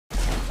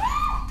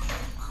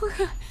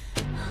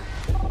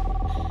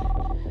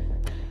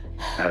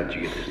How did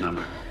you get this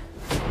number?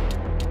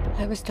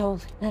 I was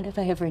told that if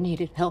I ever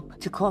needed help,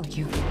 to call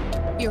you.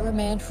 You're a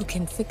man who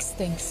can fix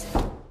things.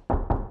 I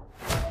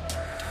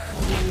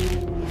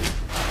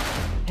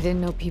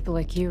didn't know people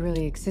like you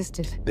really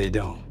existed. They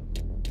don't.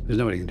 There's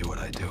nobody can do what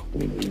I do.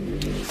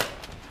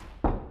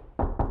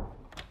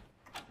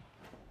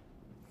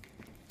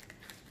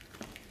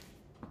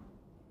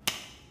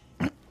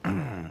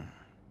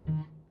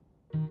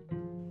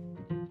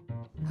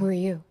 Who are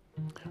you?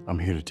 I'm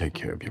here to take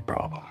care of your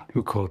problem.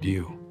 Who called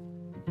you?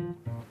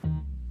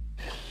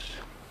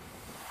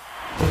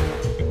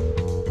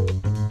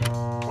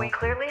 We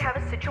clearly have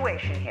a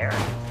situation here.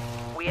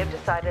 We have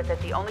decided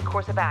that the only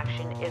course of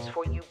action is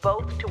for you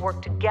both to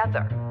work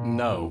together.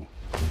 No.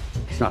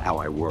 It's not how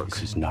I work.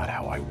 This is not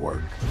how I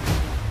work.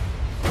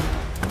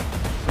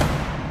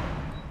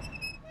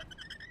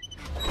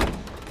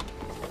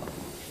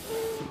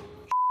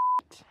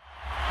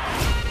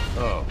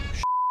 Oh,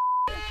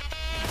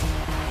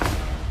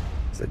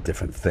 it's a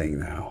different thing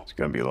now. It's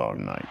gonna be a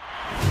long night.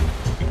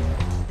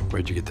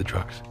 Where'd you get the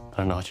drugs? I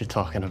don't know what you're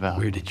talking about.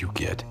 Where did you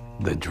get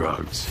the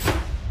drugs?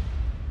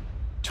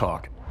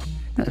 Talk.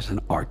 There's an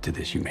art to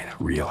this you may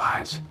not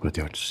realize. What,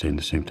 the artist saying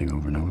the same thing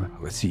over and over?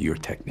 Let's see your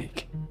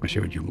technique. I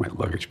showed you my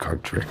luggage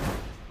card trick.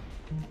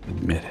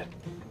 Admit it.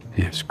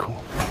 Yeah, it's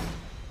cool.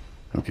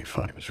 Okay,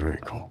 fine. It was very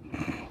cool.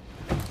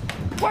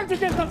 Where'd you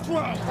get the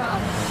drugs?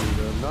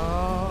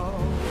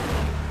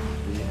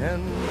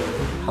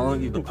 How long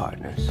have you been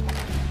partners?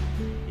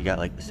 You got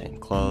like the same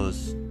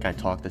clothes, kind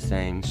of talk the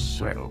same.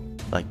 So,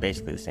 Like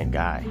basically the same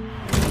guy.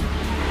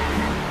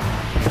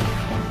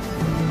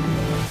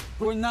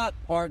 We're not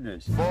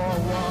partners. for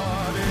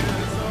what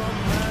is a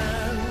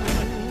man?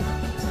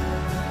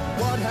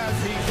 What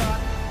has he got?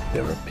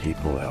 There are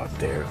people out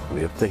there who,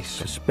 if they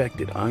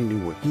suspected I knew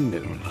what he knew,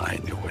 And I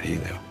knew what he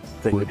knew.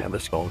 they would have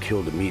us all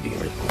killed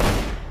immediately.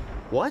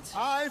 What?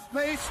 I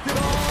faced it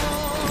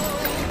all,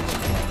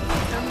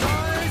 and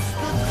I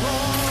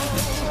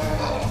stood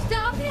tall.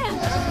 Stop him!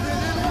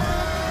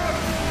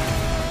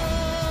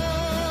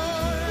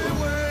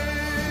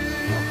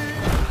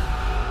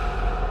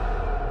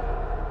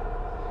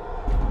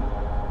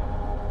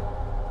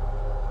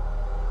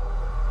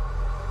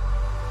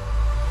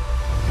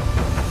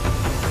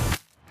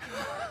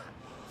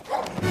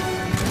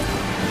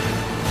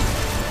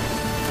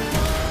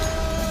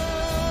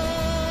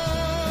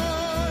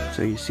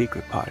 So you're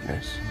secret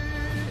partners?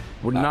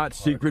 We're not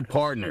secret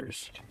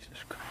partners.